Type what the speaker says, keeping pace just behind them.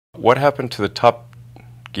what happened to the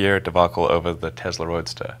TopGear debacle over the Tesla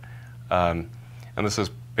Roadster? And this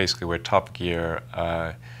is basically where TopGear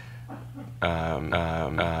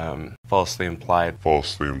falsely implied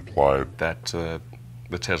that the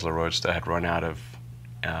Tesla Roadster had run out of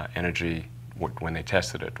energy when they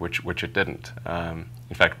tested it, which it didn't.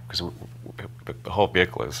 In fact, because the whole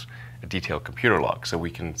vehicle is a detailed computer log, so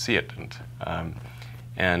we can see it.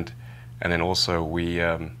 And then also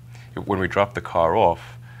when we dropped the car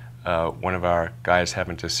off, one of our guys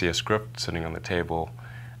happened to see a script sitting on the table.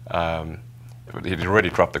 He'd already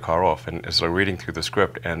dropped the car off, and so reading through the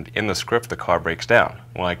script, and in the script the car breaks down.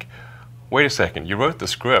 I'm like, wait a second, you wrote the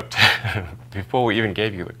script before we even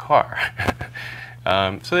gave you the car.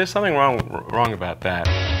 So there's something wrong about that.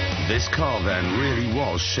 This car then really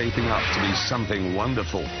was shaping up to be something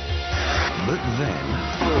wonderful. But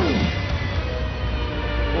then...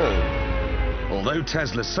 although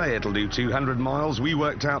Tesla say it'll do 200 miles, we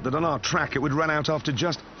worked out that on our track it would run out after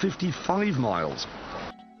just 55 miles.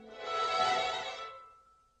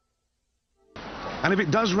 And if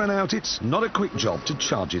it does run out, it's not a quick job to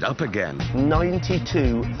charge it up again.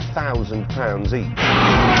 £92,000 each.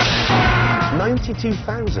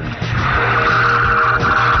 92,000.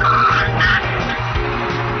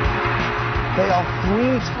 They are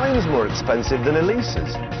 3 times more expensive than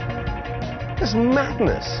Elisa's. That's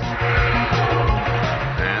madness.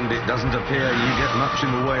 And it doesn't appear you get much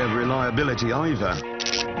in the way of reliability either.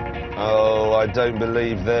 Oh, I don't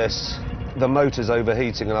believe this. The motor's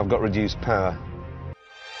overheating and I've got reduced power.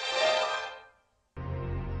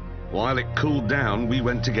 While it cooled down, we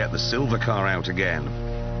went to get the silver car out again,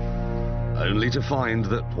 only to find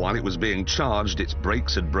that while it was being charged, its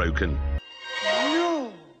brakes had broken.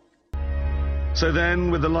 No! So then,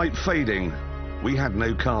 with the light fading, we had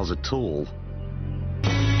no cars at all.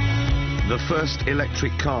 The first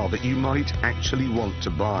electric car that you might actually want to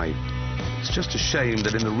buy. It's just a shame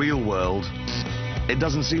that in the real world, it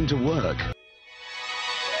doesn't seem to work.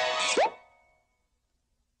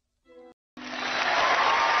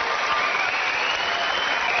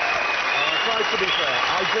 To be fair,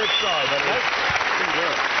 I did try, but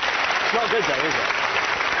it's not good though, is it?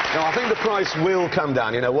 No, I think the price will come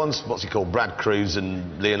down. You know, once, what's he called, Brad Cruz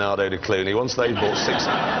and Leonardo de Clooney, once they bought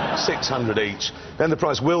 600 each, then the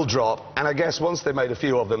price will drop, and I guess once they made a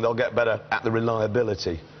few of them, they'll get better at the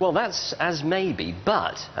reliability. Well, that's as maybe,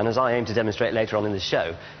 but, and as I aim to demonstrate later on in the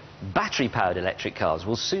show, battery-powered electric cars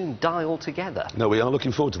will soon die altogether. No, we are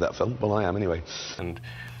looking forward to that film. Well, I am anyway. And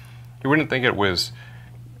you wouldn't think it was...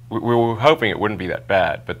 We were hoping it wouldn't be that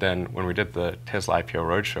bad, but then when we did the Tesla IPO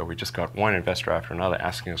roadshow, we just got one investor after another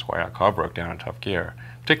asking us why our car broke down in TopGear,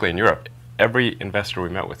 particularly in Europe. Every investor we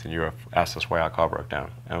met with in Europe asked us why our car broke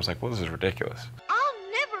down. And I was like, well, this is ridiculous. I'll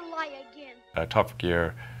never lie again.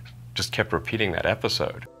 TopGear just kept repeating that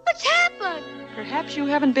episode. What's happened? Perhaps you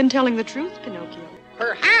haven't been telling the truth, Pinocchio.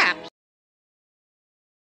 Perhaps.